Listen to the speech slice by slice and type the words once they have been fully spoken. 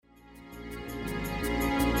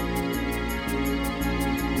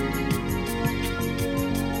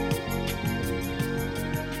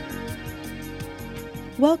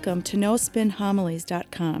Welcome to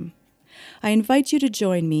NoSpinHomilies.com. I invite you to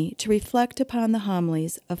join me to reflect upon the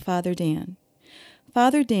homilies of Father Dan.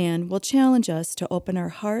 Father Dan will challenge us to open our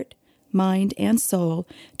heart, mind, and soul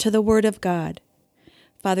to the Word of God.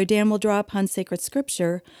 Father Dan will draw upon sacred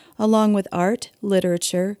scripture along with art,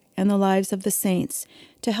 literature, and the lives of the saints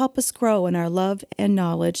to help us grow in our love and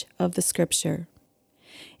knowledge of the scripture.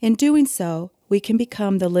 In doing so, we can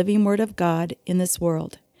become the living Word of God in this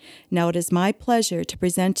world. Now it is my pleasure to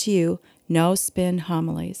present to you No Spin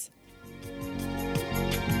Homilies.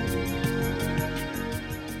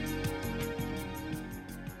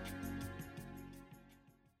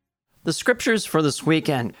 The scriptures for this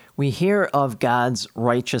weekend, we hear of God's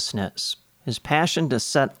righteousness, His passion to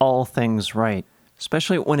set all things right,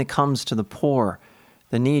 especially when it comes to the poor,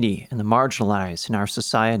 the needy, and the marginalized in our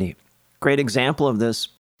society. A great example of this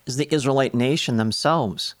is the Israelite nation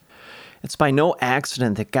themselves. It's by no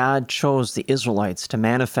accident that God chose the Israelites to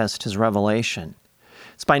manifest His revelation.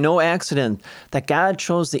 It's by no accident that God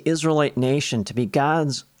chose the Israelite nation to be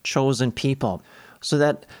God's chosen people, so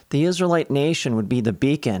that the Israelite nation would be the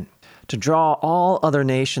beacon to draw all other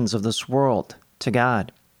nations of this world to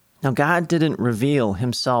God. Now, God didn't reveal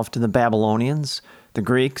Himself to the Babylonians, the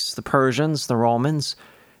Greeks, the Persians, the Romans.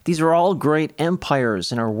 These are all great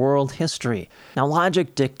empires in our world history. Now,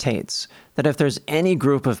 logic dictates that if there's any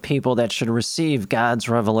group of people that should receive God's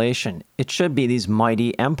revelation, it should be these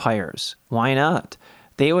mighty empires. Why not?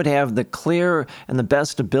 They would have the clear and the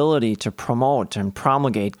best ability to promote and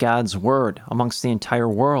promulgate God's word amongst the entire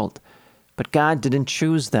world. But God didn't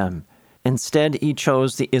choose them. Instead, He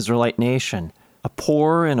chose the Israelite nation, a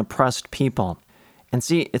poor and oppressed people. And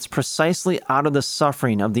see, it's precisely out of the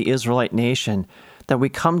suffering of the Israelite nation that we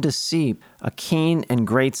come to see a keen and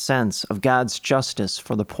great sense of God's justice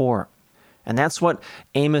for the poor. And that's what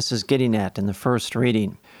Amos is getting at in the first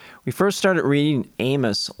reading. We first started reading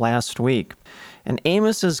Amos last week, and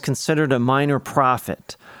Amos is considered a minor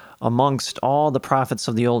prophet amongst all the prophets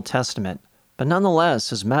of the Old Testament. But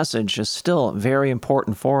nonetheless, his message is still very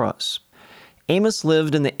important for us. Amos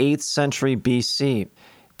lived in the 8th century BC,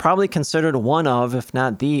 probably considered one of, if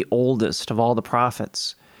not the oldest of all the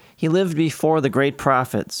prophets. He lived before the great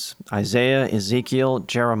prophets, Isaiah, Ezekiel,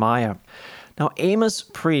 Jeremiah. Now, Amos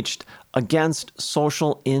preached against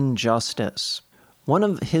social injustice. One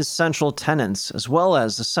of his central tenets, as well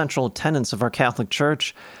as the central tenets of our Catholic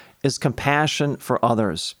Church, is compassion for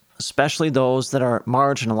others, especially those that are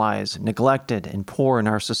marginalized, neglected, and poor in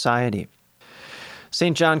our society.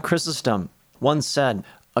 St. John Chrysostom once said,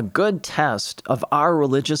 "A good test of our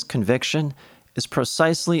religious conviction is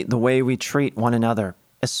precisely the way we treat one another,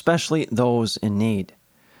 especially those in need."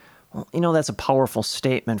 Well, that's a powerful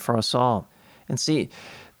statement for us all. And see,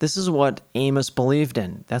 this is what Amos believed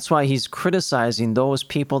in. That's why he's criticizing those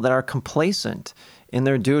people that are complacent in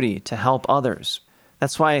their duty to help others.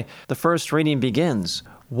 That's why the first reading begins,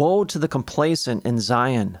 "Woe to the complacent in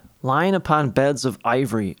Zion, lying upon beds of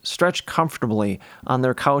ivory, stretched comfortably on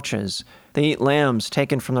their couches. They eat lambs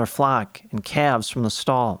taken from their flock and calves from the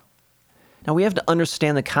stall." Now, we have to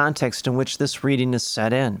understand the context in which this reading is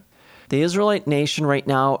set in. The Israelite nation right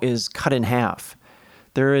now is cut in half.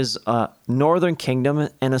 There is a northern kingdom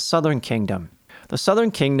and a southern kingdom. The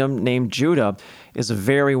southern kingdom, named Judah, is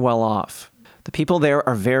very well off. The people there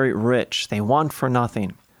are very rich. They want for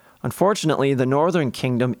nothing. Unfortunately, the northern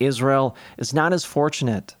kingdom, Israel, is not as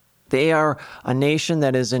fortunate. They are a nation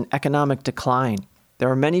that is in economic decline.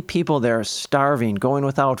 There are many people there starving, going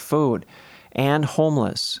without food, and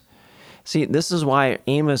homeless. See, this is why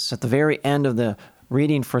Amos, at the very end of the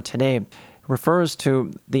reading for today, refers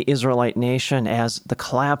to the Israelite nation as the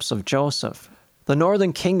collapse of Joseph. The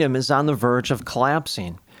northern kingdom is on the verge of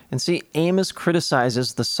collapsing. And see, Amos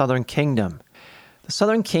criticizes the southern kingdom. The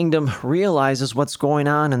southern kingdom realizes what's going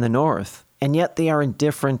on in the north, and yet they are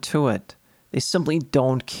indifferent to it. They simply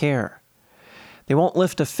don't care. They won't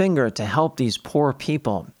lift a finger to help these poor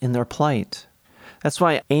people in their plight. That's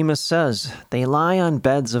why Amos says, they lie on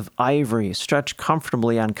beds of ivory, stretched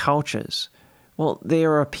comfortably on couches. Well, they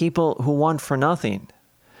are a people who want for nothing.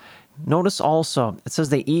 Notice also, it says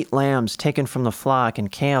they eat lambs taken from the flock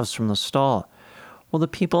and calves from the stall. Well, the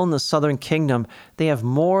people in the southern kingdom, they have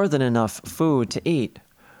more than enough food to eat.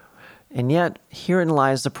 And yet, herein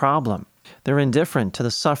lies the problem. They're indifferent to the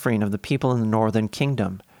suffering of the people in the northern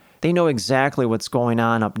kingdom. They know exactly what's going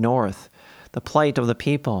on up north, the plight of the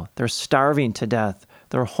people. They're starving to death.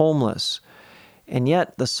 They're homeless. And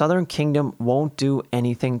yet, the southern kingdom won't do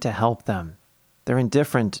anything to help them. They're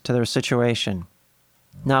indifferent to their situation.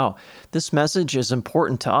 Now, this message is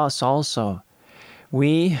important to us also.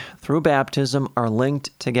 We, through baptism, are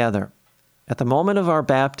linked together. At the moment of our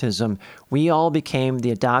baptism, we all became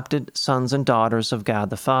the adopted sons and daughters of God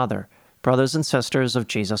the Father, brothers and sisters of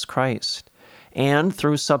Jesus Christ. And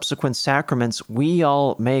through subsequent sacraments, we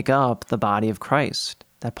all make up the body of Christ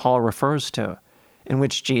that Paul refers to, in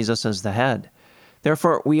which Jesus is the head.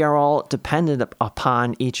 Therefore, we are all dependent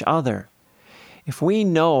upon each other. If we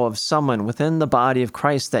know of someone within the body of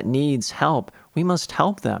Christ that needs help, we must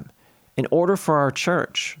help them in order for our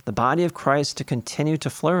church, the body of Christ, to continue to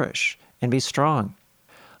flourish and be strong.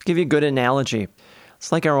 I'll give you a good analogy.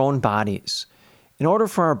 It's like our own bodies. In order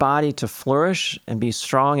for our body to flourish and be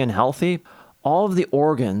strong and healthy, all of the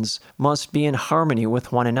organs must be in harmony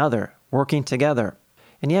with one another, working together.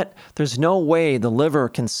 And yet, there's no way the liver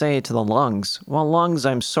can say to the lungs, well, lungs,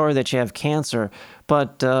 I'm sorry that you have cancer,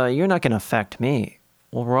 but you're not going to affect me.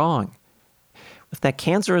 Well, wrong. If that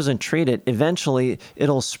cancer isn't treated, eventually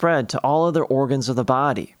it'll spread to all other organs of the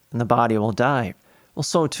body, and the body will die. Well,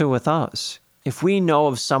 so too with us. If we know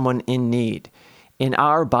of someone in need in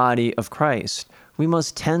our body of Christ, we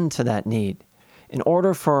must tend to that need in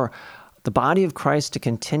order for the body of Christ to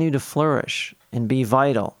continue to flourish and be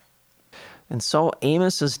vital. And so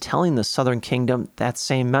Amos is telling the southern kingdom that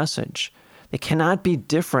same message. They cannot be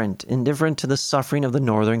indifferent to the suffering of the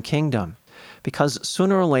northern kingdom, because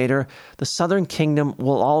sooner or later, the southern kingdom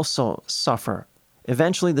will also suffer.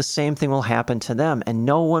 Eventually, the same thing will happen to them, and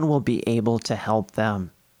no one will be able to help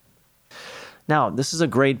them. Now, this is a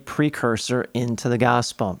great precursor into the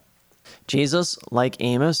gospel. Jesus, like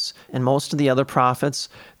Amos and most of the other prophets,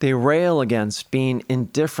 they rail against being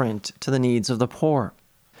indifferent to the needs of the poor.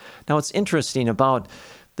 Now, what's interesting about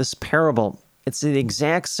this parable, it's the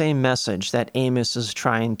exact same message that Amos is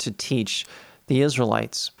trying to teach the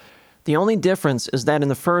Israelites. The only difference is that in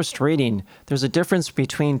the first reading, there's a difference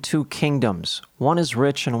between two kingdoms. One is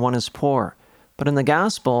rich and one is poor. But in the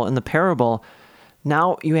gospel, in the parable,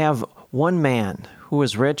 now you have one man who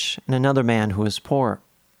is rich and another man who is poor.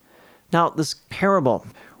 Now, this parable,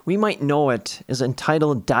 we might know it, is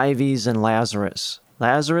entitled Dives and Lazarus.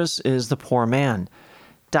 Lazarus is the poor man.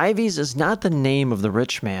 Dives is not the name of the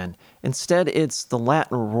rich man. Instead, it's the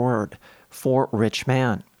Latin word for rich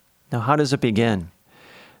man. Now, how does it begin?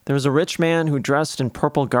 There was a rich man who dressed in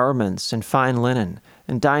purple garments and fine linen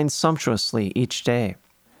and dined sumptuously each day.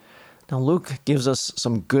 Now, Luke gives us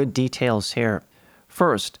some good details here.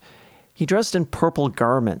 First, he dressed in purple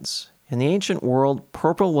garments. In the ancient world,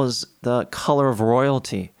 purple was the color of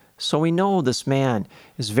royalty, so we know this man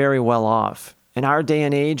is very well off. In our day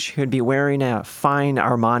and age, he would be wearing a fine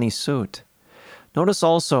Armani suit. Notice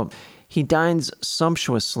also, he dines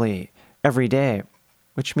sumptuously every day,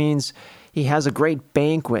 which means he has a great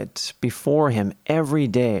banquet before him every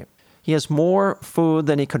day. He has more food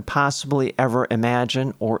than he could possibly ever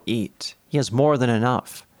imagine or eat. He has more than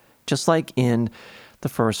enough, just like in the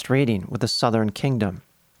first reading with the southern kingdom.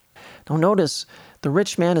 Now notice, the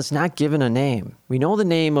rich man is not given a name. We know the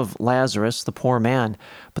name of Lazarus, the poor man,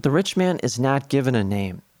 but the rich man is not given a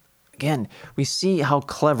name. Again, we see how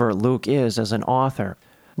clever Luke is as an author.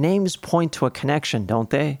 Names point to a connection, don't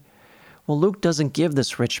they? Well, Luke doesn't give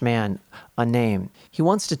this rich man a name. He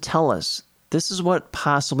wants to tell us this is what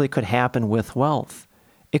possibly could happen with wealth.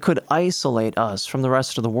 It could isolate us from the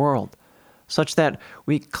rest of the world, such that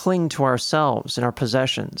we cling to ourselves and our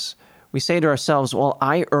possessions. We say to ourselves, well,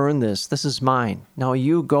 I earned this. This is mine. Now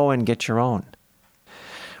you go and get your own.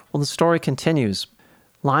 Well, the story continues.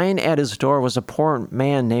 Lying at his door was a poor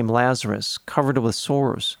man named Lazarus, covered with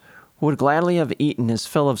sores, who would gladly have eaten his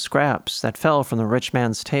fill of scraps that fell from the rich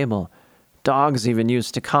man's table. Dogs even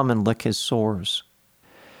used to come and lick his sores.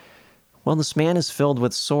 Well, this man is filled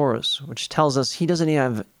with sores, which tells us he doesn't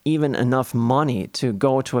have even enough money to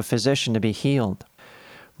go to a physician to be healed.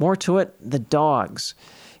 More to it, the dogs.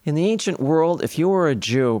 In the ancient world, if you were a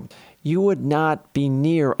Jew, you would not be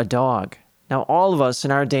near a dog. Now, all of us in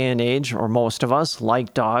our day and age, or most of us,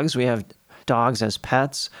 like dogs. We have dogs as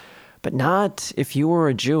pets, but not if you were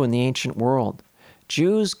a Jew in the ancient world.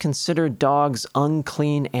 Jews considered dogs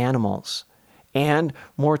unclean animals. And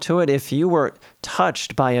more to it, if you were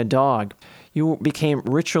touched by a dog, you became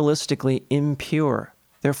ritualistically impure.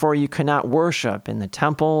 Therefore, you could not worship in the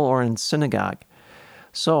temple or in synagogue.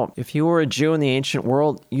 So, if you were a Jew in the ancient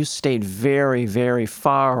world, you stayed very, very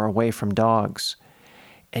far away from dogs.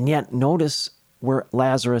 And yet, notice where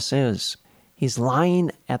Lazarus is. He's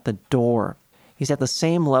lying at the door. He's at the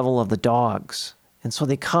same level of the dogs. And so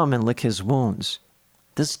they come and lick his wounds.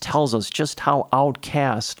 This tells us just how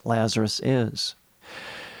outcast Lazarus is.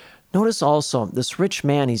 Notice also, this rich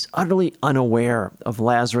man, he's utterly unaware of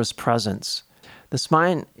Lazarus' presence. This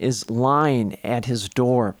man is lying at his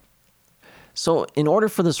door. So in order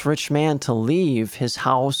for this rich man to leave his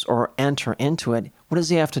house or enter into it, what does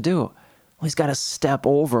he have to do? Well, he's got to step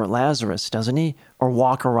over Lazarus, doesn't he? Or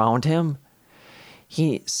walk around him.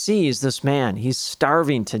 He sees this man. He's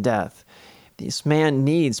starving to death. This man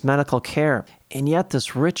needs medical care. And yet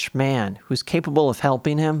this rich man who's capable of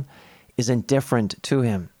helping him is indifferent to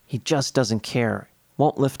him. He just doesn't care,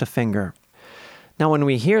 won't lift a finger. Now, when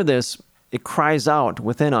we hear this, it cries out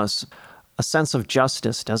within us a sense of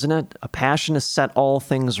justice, doesn't it? A passion to set all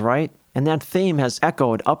things right. And that theme has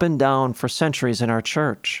echoed up and down for centuries in our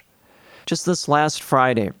church. Just this last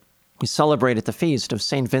Friday, we celebrated the feast of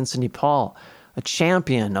St. Vincent de Paul, a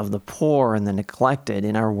champion of the poor and the neglected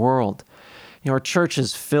in our world. Our church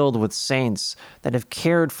is filled with saints that have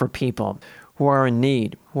cared for people who are in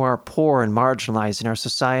need, who are poor and marginalized in our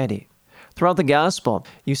society. Throughout the gospel,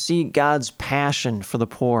 you see God's passion for the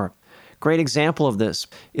poor. Great example of this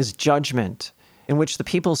is judgment, in which the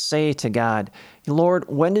people say to God, Lord,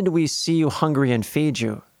 when did we see you hungry and feed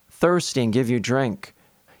you, thirsty and give you drink,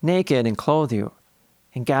 naked and clothe you?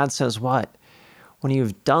 And God says what? When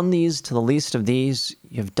you've done these to the least of these,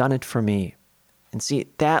 you've done it for me. And see,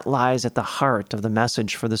 that lies at the heart of the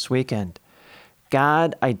message for this weekend.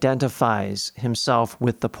 God identifies himself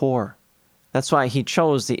with the poor. That's why he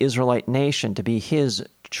chose the Israelite nation to be his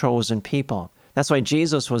chosen people. That's why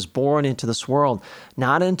Jesus was born into this world,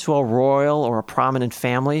 not into a royal or a prominent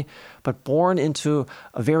family, but born into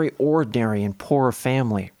a very ordinary and poor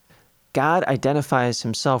family. God identifies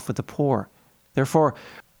himself with the poor. Therefore,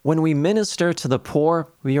 when we minister to the poor,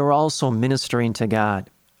 we are also ministering to God.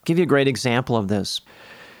 I'll give you a great example of this.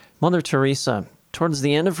 Mother Teresa, towards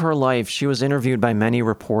the end of her life, she was interviewed by many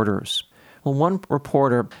reporters. Well, one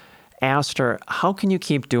reporter asked her, how can you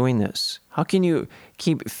keep doing this? How can you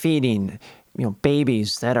keep feeding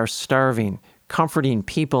babies that are starving, comforting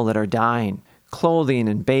people that are dying, clothing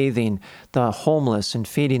and bathing the homeless and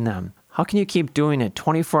feeding them? How can you keep doing it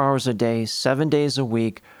 24 hours a day, 7 days a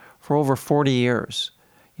week for over 40 years?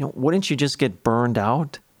 Wouldn't you just get burned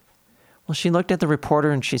out? Well, she looked at the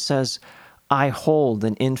reporter and she says, I hold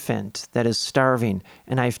an infant that is starving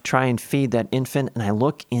and I try and feed that infant and I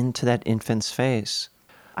look into that infant's face.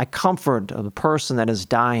 I comfort the person that is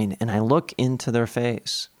dying and I look into their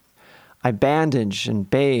face. I bandage and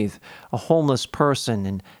bathe a homeless person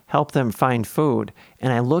and help them find food,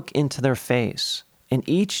 and I look into their face. And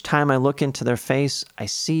each time I look into their face, I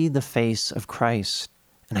see the face of Christ,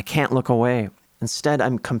 and I can't look away. Instead,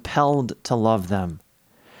 I'm compelled to love them.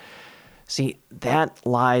 See, that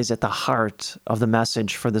lies at the heart of the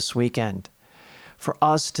message for this weekend. For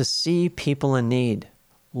us to see people in need,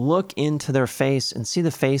 look into their face and see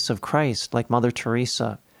the face of Christ like Mother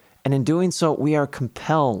Teresa. And in doing so, we are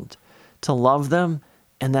compelled to love them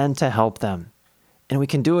and then to help them. And we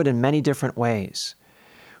can do it in many different ways.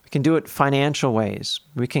 We can do it financial ways.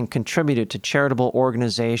 We can contribute it to charitable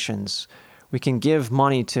organizations. We can give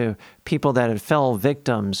money to people that have fell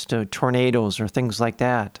victims to tornadoes or things like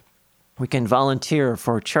that. We can volunteer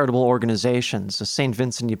for charitable organizations, as St.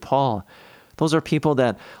 Vincent de Paul. Those are people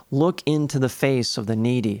that look into the face of the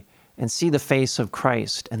needy and see the face of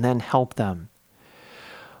Christ and then help them.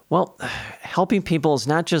 Well, helping people is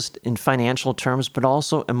not just in financial terms, but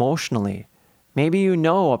also emotionally. Maybe you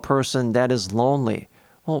know a person that is lonely.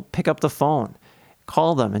 Well, pick up the phone,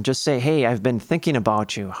 call them, and just say, hey, I've been thinking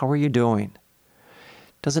about you. How are you doing?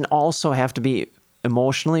 Doesn't also have to be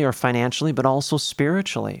emotionally or financially, but also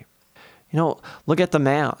spiritually. Look at the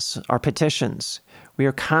Mass, our petitions. We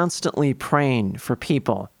are constantly praying for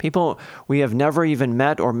people we have never even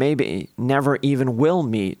met or maybe never even will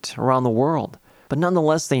meet around the world. But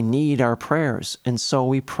nonetheless, they need our prayers, and so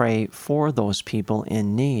we pray for those people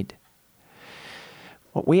in need.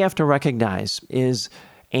 What we have to recognize is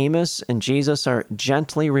Amos and Jesus are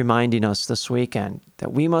gently reminding us this weekend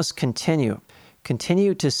that we must continue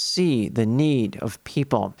to see the need of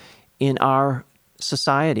people in our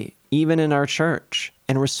society, even in our church,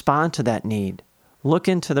 and respond to that need. Look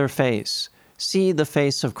into their face, see the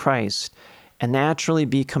face of Christ, and naturally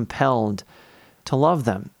be compelled to love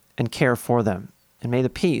them and care for them. And may the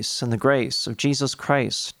peace and the grace of Jesus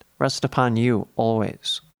Christ rest upon you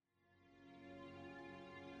always.